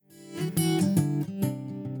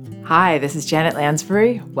Hi, this is Janet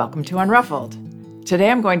Lansbury. Welcome to Unruffled. Today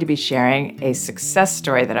I'm going to be sharing a success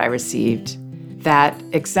story that I received that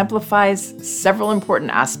exemplifies several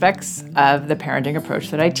important aspects of the parenting approach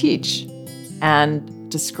that I teach and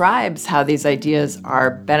describes how these ideas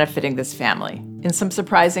are benefiting this family in some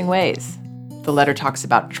surprising ways. The letter talks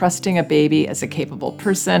about trusting a baby as a capable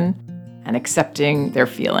person and accepting their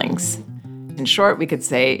feelings. In short, we could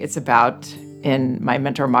say it's about, in my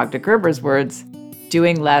mentor Magda Gerber's words,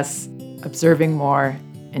 doing less, observing more,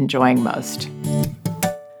 enjoying most.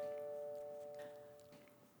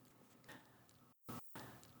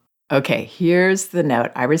 Okay, here's the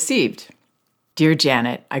note I received. Dear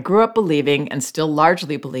Janet, I grew up believing and still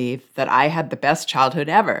largely believe that I had the best childhood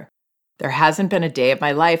ever. There hasn't been a day of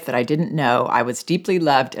my life that I didn't know I was deeply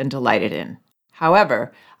loved and delighted in.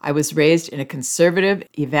 However, I was raised in a conservative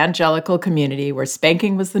evangelical community where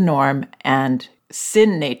spanking was the norm and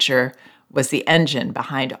sin nature was the engine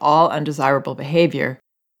behind all undesirable behavior,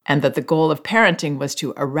 and that the goal of parenting was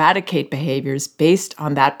to eradicate behaviors based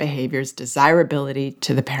on that behavior's desirability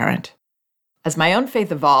to the parent. As my own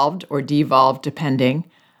faith evolved or devolved, depending,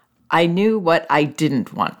 I knew what I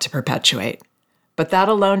didn't want to perpetuate. But that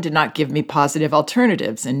alone did not give me positive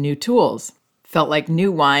alternatives and new tools. Felt like new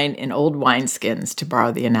wine in old wineskins, to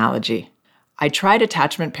borrow the analogy. I tried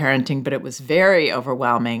attachment parenting, but it was very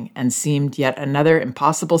overwhelming and seemed yet another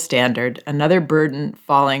impossible standard, another burden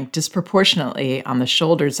falling disproportionately on the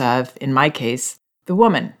shoulders of, in my case, the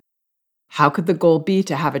woman. How could the goal be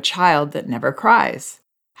to have a child that never cries?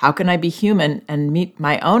 How can I be human and meet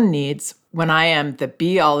my own needs when I am the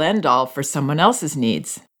be-all end-all for someone else's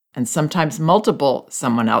needs, and sometimes multiple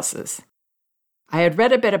someone else's? I had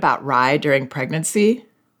read a bit about rye during pregnancy,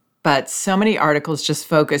 but so many articles just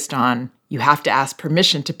focused on, you have to ask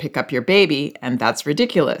permission to pick up your baby, and that's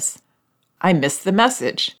ridiculous. I missed the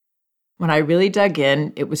message. When I really dug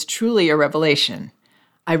in, it was truly a revelation.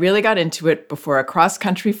 I really got into it before a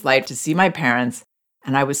cross-country flight to see my parents,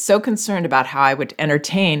 and I was so concerned about how I would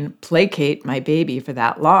placate my baby for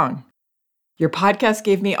that long. Your podcast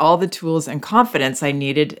gave me all the tools and confidence I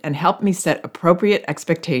needed and helped me set appropriate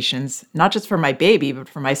expectations, not just for my baby, but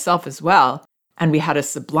for myself as well, and we had a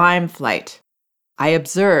sublime flight. I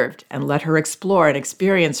observed and let her explore and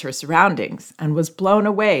experience her surroundings and was blown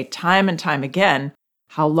away time and time again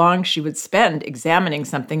how long she would spend examining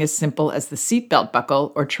something as simple as the seatbelt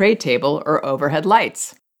buckle or tray table or overhead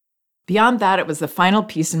lights. Beyond that, it was the final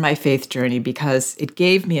piece in my faith journey because it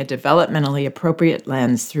gave me a developmentally appropriate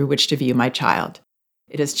lens through which to view my child.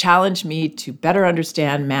 It has challenged me to better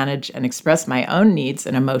understand, manage, and express my own needs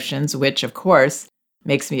and emotions, which, of course,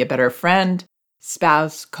 makes me a better friend,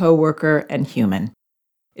 spouse, coworker, and human.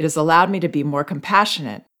 It has allowed me to be more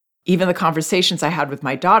compassionate. Even the conversations I had with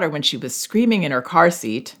my daughter when she was screaming in her car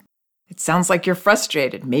seat, "It sounds like you're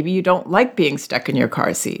frustrated. Maybe you don't like being stuck in your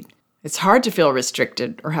car seat. It's hard to feel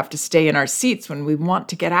restricted or have to stay in our seats when we want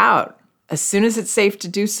to get out. As soon as it's safe to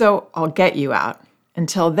do so, I'll get you out.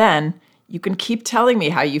 Until then, you can keep telling me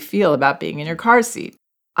how you feel about being in your car seat.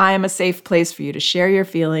 I am a safe place for you to share your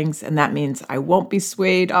feelings, and that means I won't be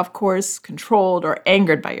swayed off course, controlled, or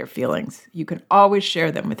angered by your feelings. You can always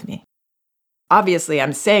share them with me." Obviously,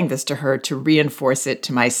 I'm saying this to her to reinforce it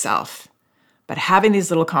to myself. But having these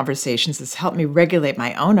little conversations has helped me regulate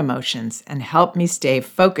my own emotions and help me stay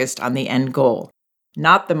focused on the end goal,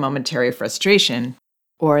 not the momentary frustration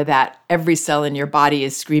or that every cell in your body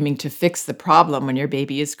is screaming to fix the problem when your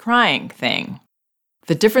baby is crying thing.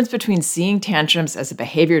 The difference between seeing tantrums as a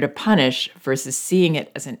behavior to punish versus seeing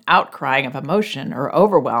it as an outcrying of emotion or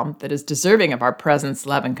overwhelm that is deserving of our presence,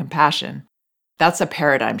 love, and compassion, that's a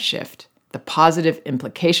paradigm shift, the positive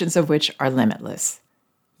implications of which are limitless.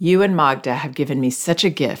 You and Magda have given me such a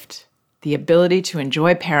gift, the ability to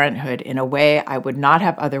enjoy parenthood in a way I would not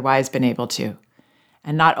have otherwise been able to.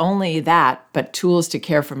 And not only that, but tools to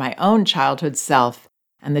care for my own childhood self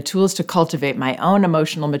and the tools to cultivate my own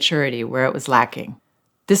emotional maturity where it was lacking.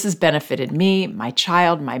 This has benefited me, my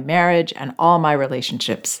child, my marriage, and all my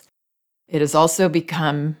relationships. It has also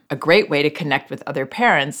become a great way to connect with other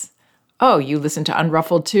parents. Oh, you listen to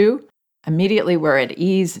Unruffled too? Immediately we're at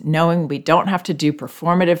ease knowing we don't have to do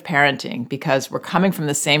performative parenting because we're coming from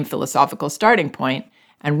the same philosophical starting point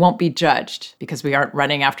and won't be judged because we aren't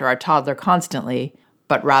running after our toddler constantly,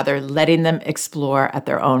 but rather letting them explore at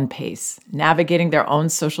their own pace, navigating their own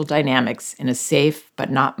social dynamics in a safe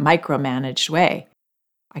but not micromanaged way.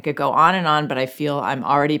 I could go on, but I feel I'm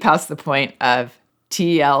already past the point of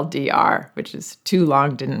TLDR, which is too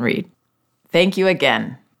long, didn't read. Thank you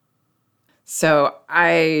again. So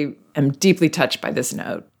I am deeply touched by this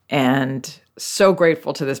note and so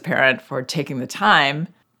grateful to this parent for taking the time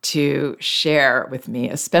to share with me,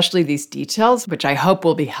 especially these details, which I hope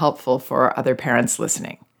will be helpful for other parents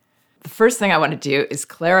listening. The first thing I want to do is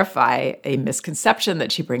clarify a misconception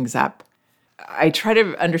that she brings up. I try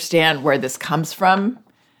to understand where this comes from.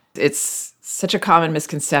 It's such a common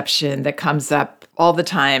misconception that comes up all the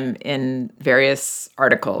time in various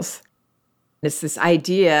articles. It's this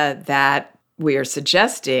idea that we are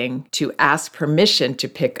suggesting to ask permission to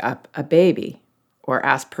pick up a baby or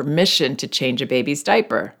ask permission to change a baby's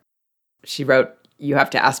diaper. She wrote, "You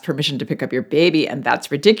have to ask permission to pick up your baby, and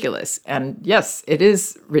that's ridiculous." And yes, it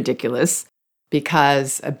is ridiculous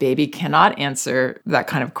because a baby cannot answer that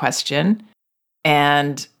kind of question.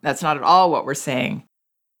 And that's not at all what we're saying.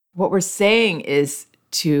 What we're saying is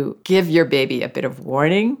to give your baby a bit of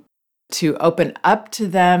warning, to open up to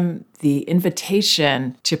them the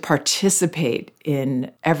invitation to participate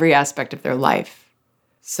in every aspect of their life.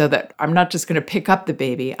 So that I'm not just going to pick up the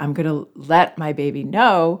baby, I'm going to let my baby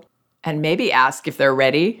know and maybe ask if they're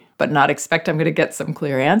ready, but not expect I'm going to get some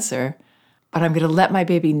clear answer. But I'm going to let my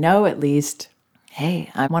baby know at least,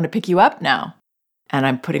 hey, I want to pick you up now. And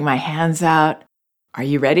I'm putting my hands out. Are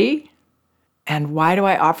you ready? And why do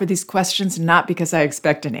I offer these questions? Not because I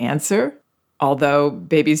expect an answer, although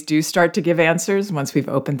babies do start to give answers once we've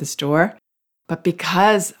opened this door, but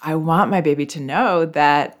because I want my baby to know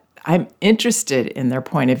that I'm interested in their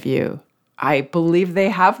point of view. I believe they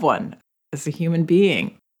have one as a human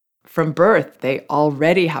being. From birth, they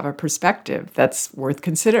already have a perspective that's worth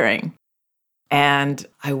considering. And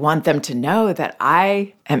I want them to know that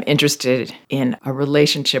I am interested in a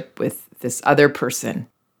relationship with this other person.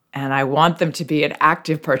 And I want them to be an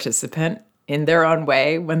active participant in their own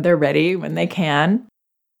way when they're ready, when they can.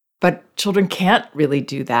 But children can't really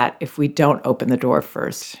do that if we don't open the door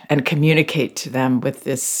first and communicate to them with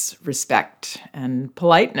this respect and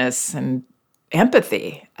politeness and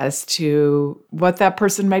empathy as to what that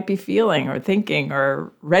person might be feeling or thinking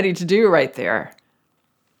or ready to do right there.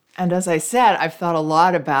 And as I said, I've thought a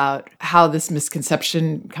lot about how this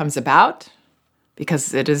misconception comes about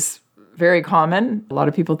because it is very common. A lot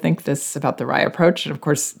of people think this about the RIE approach, and of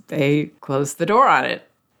course, they close the door on it.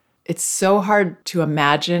 It's so hard to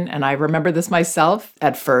imagine, and I remember this myself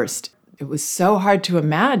at first. It was so hard to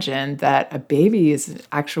imagine that a baby is an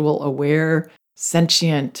actual aware,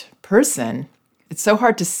 sentient person. It's so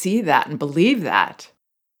hard to see that and believe that.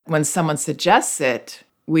 When someone suggests it,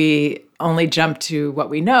 we only jump to what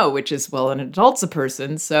we know, which is, well, an adult's a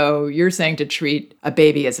person, so you're saying to treat a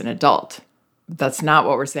baby as an adult. That's not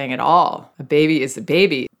what we're saying at all. A baby is a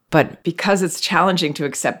baby. But because it's challenging to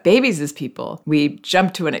accept babies as people, we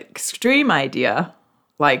jump to an extreme idea,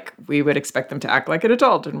 like we would expect them to act like an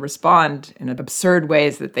adult and respond in absurd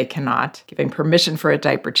ways that they cannot, giving permission for a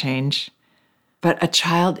diaper change. But a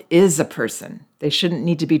child is a person. They shouldn't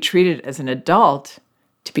need to be treated as an adult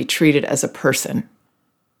to be treated as a person.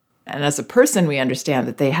 And as a person, we understand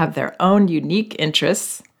that they have their own unique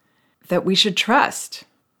interests that we should trust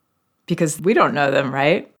because we don't know them,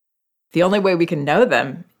 right? The only way we can know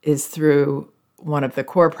them is through one of the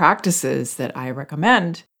core practices that I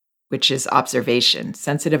recommend, which is observation,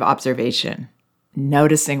 sensitive observation,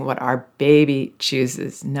 noticing what our baby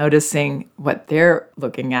chooses, noticing what they're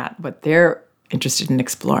looking at, what they're interested in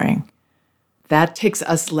exploring. That takes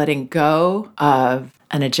us letting go of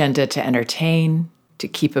an agenda to entertain, to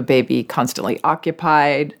keep a baby constantly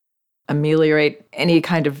occupied, ameliorate any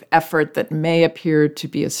kind of effort that may appear to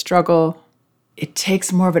be a struggle. It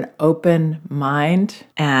takes more of an open mind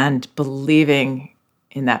and believing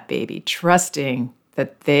in that baby, trusting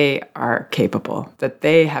that they are capable, that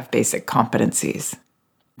they have basic competencies.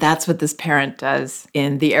 That's what this parent does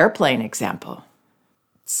in the airplane example.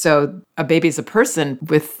 So a baby's a person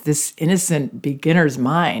with this innocent beginner's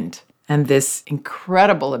mind and this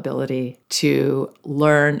incredible ability to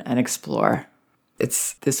learn and explore.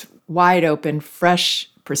 It's this wide open, fresh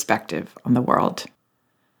perspective on the world.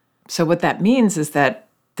 So what that means is that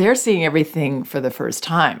they're seeing everything for the first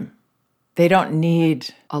time. They don't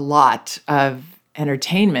need a lot of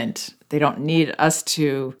entertainment. They don't need us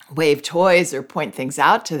to wave toys or point things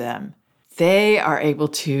out to them. They are able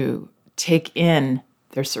to take in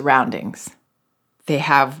their surroundings. They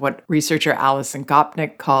have what researcher Alison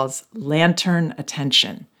Gopnik calls lantern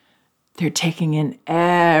attention. They're taking in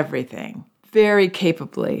everything very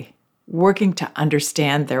capably, working to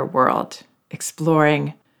understand their world,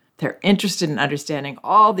 exploring. They're interested in understanding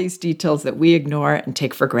all these details that we ignore and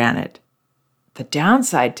take for granted. The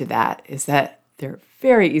downside to that is that they're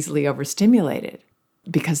very easily overstimulated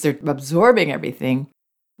because they're absorbing everything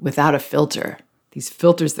without a filter, these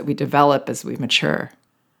filters that we develop as we mature.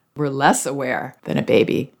 We're less aware than a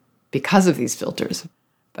baby because of these filters.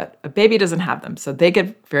 but a baby doesn't have them. So they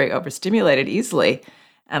get very overstimulated easily.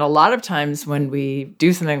 And a lot of times when we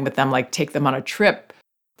do something with them, like take them on a trip,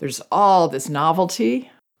 there's all this novelty,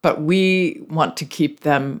 but we want to keep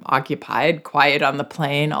them occupied, quiet on the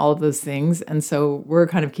plane, all of those things. And so we're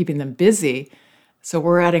kind of keeping them busy. So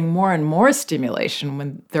we're adding more and more stimulation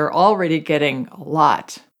when they're already getting a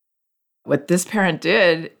lot. What this parent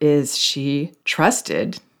did is she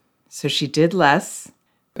trusted, so she did less,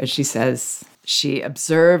 but she says she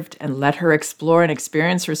observed and let her explore and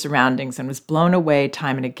experience her surroundings and was blown away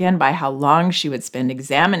time and again by how long she would spend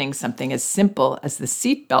examining something as simple as the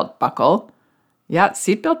seatbelt buckle. Yeah,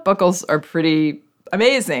 seatbelt buckles are pretty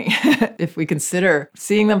amazing if we consider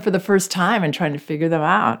seeing them for the first time and trying to figure them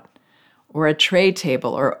out, or a tray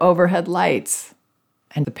table or overhead lights.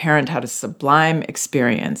 And the parent had a sublime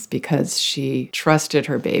experience because she trusted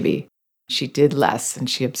her baby. She did less and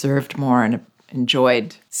she observed more and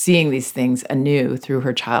enjoyed seeing these things anew through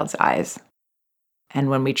her child's eyes. And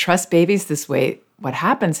when we trust babies this way, what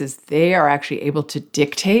happens is they are actually able to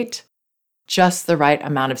dictate just the right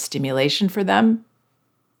amount of stimulation for them.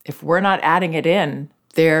 If we're not adding it in,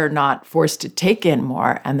 they're not forced to take in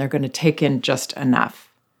more, and they're going to take in just enough.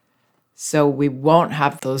 So we won't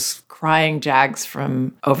have those crying jags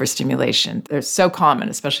from overstimulation. They're so common,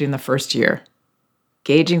 especially in the first year.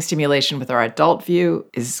 Gauging stimulation with our adult view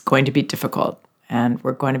is going to be difficult, and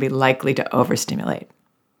we're going to be likely to overstimulate.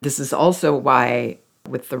 This is also why,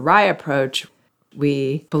 with the RIE approach,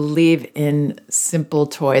 we believe in simple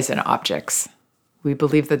toys and objects. We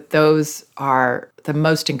believe that those are the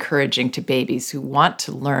most encouraging to babies who want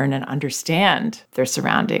to learn and understand their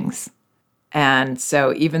surroundings. And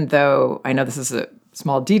so even though I know this is a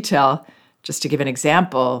small detail, just to give an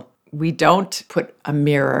example, we don't put a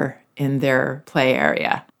mirror in their play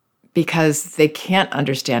area because they can't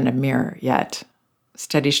understand a mirror yet.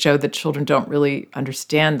 Studies show that children don't really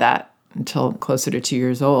understand that until closer to 2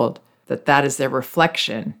 years old, that is their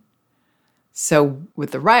reflection. So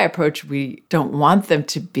with the RIE approach, we don't want them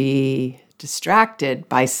to be distracted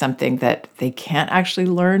by something that they can't actually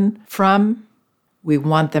learn from. We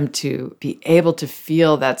want them to be able to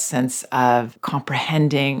feel that sense of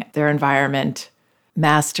comprehending their environment,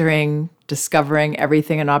 mastering, discovering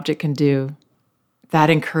everything an object can do. That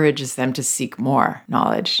encourages them to seek more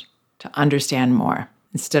knowledge, to understand more,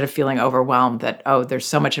 instead of feeling overwhelmed that, oh, there's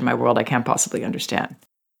so much in my world I can't possibly understand.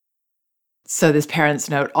 So this parent's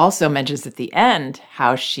note also mentions at the end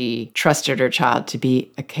how she trusted her child to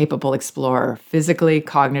be a capable explorer physically,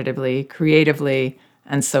 cognitively, creatively,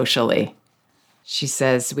 and socially. She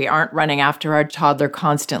says, we aren't running after our toddler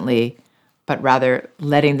constantly, but rather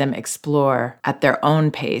letting them explore at their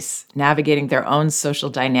own pace, navigating their own social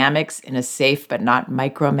dynamics in a safe but not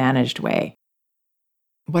micromanaged way.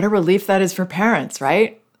 What a relief that is for parents,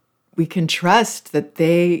 right? We can trust that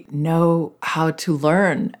they know how to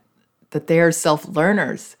learn, that they are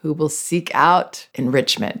self-learners who will seek out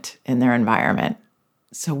enrichment in their environment.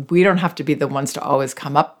 So we don't have to be the ones to always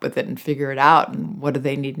come up with it and figure it out. And what do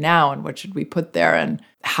they need now? And what should we put there? And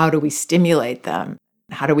how do we stimulate them?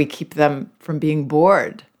 How do we keep them from being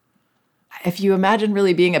bored? If you imagine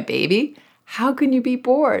really being a baby, how can you be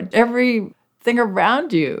bored? Everything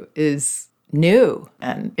around you is new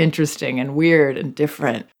and interesting and weird and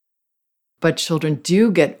different. But children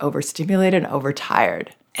do get overstimulated and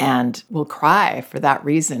overtired and will cry for that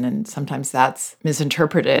reason. And sometimes that's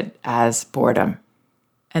misinterpreted as boredom.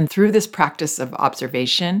 And through this practice of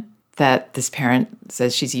observation that this parent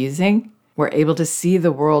says she's using, we're able to see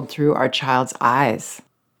the world through our child's eyes.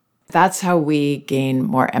 That's how we gain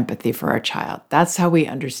more empathy for our child. That's how we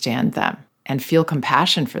understand them and feel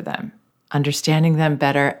compassion for them, understanding them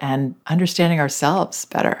better and understanding ourselves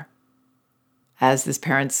better. As this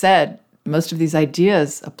parent said, most of these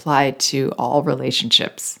ideas apply to all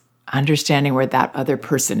relationships, understanding where that other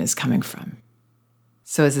person is coming from.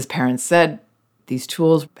 So as this parent said, these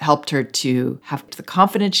tools helped her to have the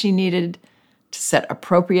confidence she needed to set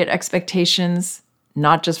appropriate expectations,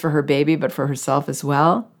 not just for her baby, but for herself as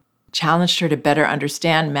well, challenged her to better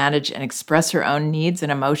understand, manage, and express her own needs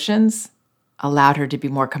and emotions, allowed her to be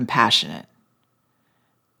more compassionate.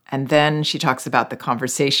 And then she talks about the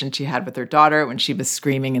conversation she had with her daughter when she was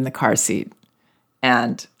screaming in the car seat.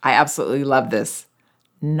 And I absolutely love this.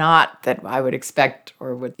 Not that I would expect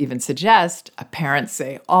or would even suggest a parent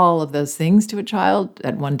say all of those things to a child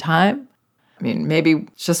at one time. I mean, maybe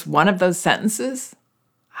just one of those sentences.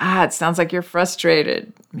 It sounds like you're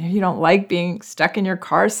frustrated. Maybe you don't like being stuck in your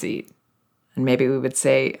car seat. And maybe we would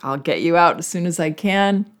say, I'll get you out as soon as I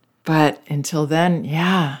can. But until then,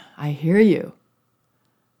 yeah, I hear you.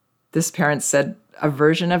 This parent said a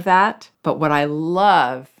version of that. But what I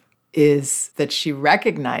love is that she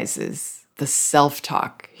recognizes the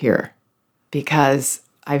self-talk here, because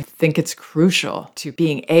I think it's crucial to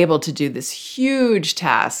being able to do this huge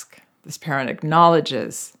task. This parent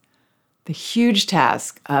acknowledges the huge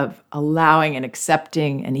task of allowing and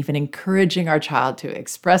accepting and even encouraging our child to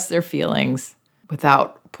express their feelings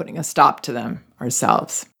without putting a stop to them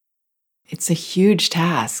ourselves. It's a huge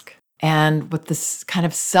task. And what this kind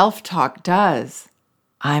of self-talk does,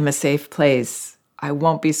 I'm a safe place. I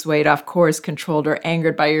won't be swayed off course, controlled, or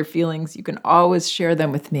angered by your feelings. You can always share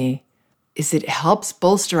them with me. Is it helps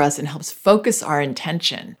bolster us and helps focus our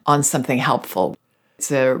intention on something helpful.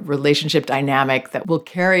 It's a relationship dynamic that will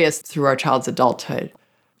carry us through our child's adulthood.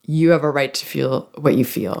 You have a right to feel what you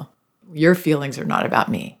feel. Your feelings are not about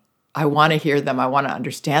me. I want to hear them. I want to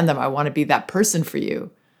understand them. I want to be that person for you,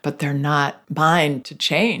 but they're not mine to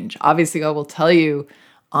change. Obviously, I will tell you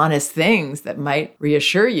honest things that might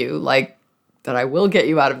reassure you, like that I will get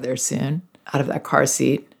you out of there soon, out of that car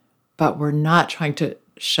seat, but we're not trying to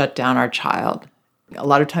shut down our child. A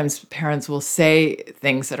lot of times parents will say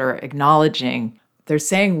things that are acknowledging. They're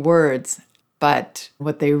saying words, but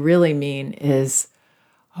what they really mean is,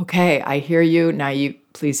 okay, I hear you. Now you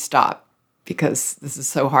please stop, because this is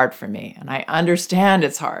so hard for me. And I understand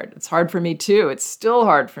it's hard. It's hard for me too. It's still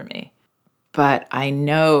hard for me. But I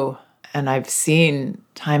know, and I've seen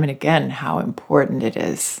time and again how important it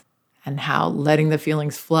is, and how letting the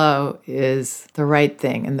feelings flow is the right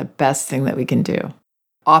thing and the best thing that we can do.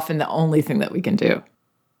 Often the only thing that we can do.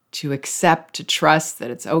 To accept, to trust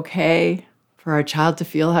that it's okay for our child to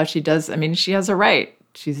feel how she does. I mean, she has a right.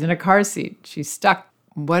 She's in a car seat. She's stuck.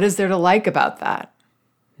 What is there to like about that?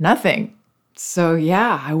 Nothing. So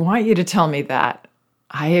yeah, I want you to tell me that.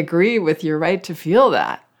 I agree with your right to feel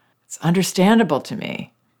that. It's understandable to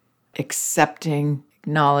me. Accepting,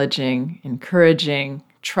 acknowledging, encouraging,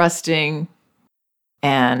 trusting,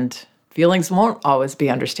 and feelings won't always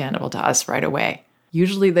be understandable to us right away.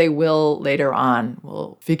 Usually they will later on.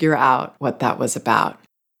 We'll figure out what that was about.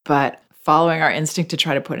 But following our instinct to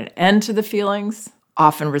try to put an end to the feelings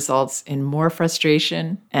often results in more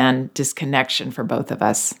frustration and disconnection for both of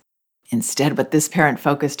us. Instead, what this parent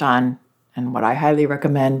focused on, and what I highly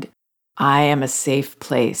recommend, I am a safe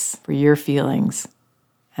place for your feelings.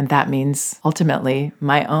 And that means ultimately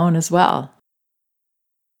my own as well.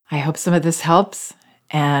 I hope some of this helps.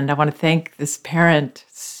 And I want to thank this parent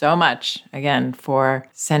so much, again, for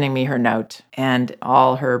sending me her note and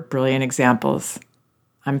all her brilliant examples.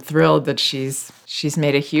 I'm thrilled that she's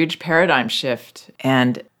made a huge paradigm shift,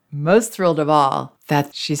 and most thrilled of all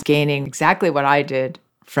that she's gaining exactly what I did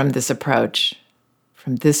from this approach,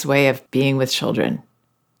 from this way of being with children,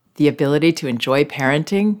 the ability to enjoy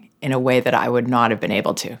parenting in a way that I would not have been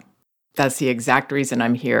able to. That's the exact reason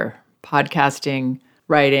I'm here, podcasting,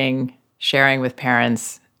 writing, sharing with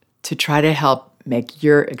parents to try to help make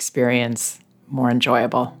your experience more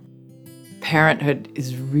enjoyable. Parenthood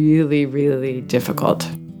is really, really difficult.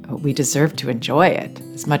 We deserve to enjoy it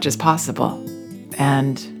as much as possible.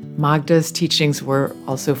 And Magda's teachings were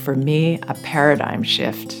also, for me, a paradigm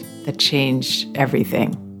shift that changed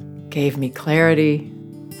everything. Gave me clarity,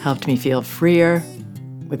 helped me feel freer,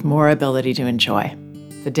 with more ability to enjoy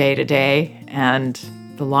the day-to-day and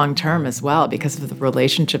the long term as well, because of the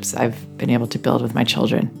relationships I've been able to build with my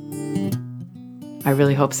children. I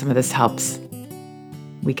really hope some of this helps.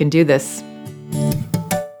 We can do this.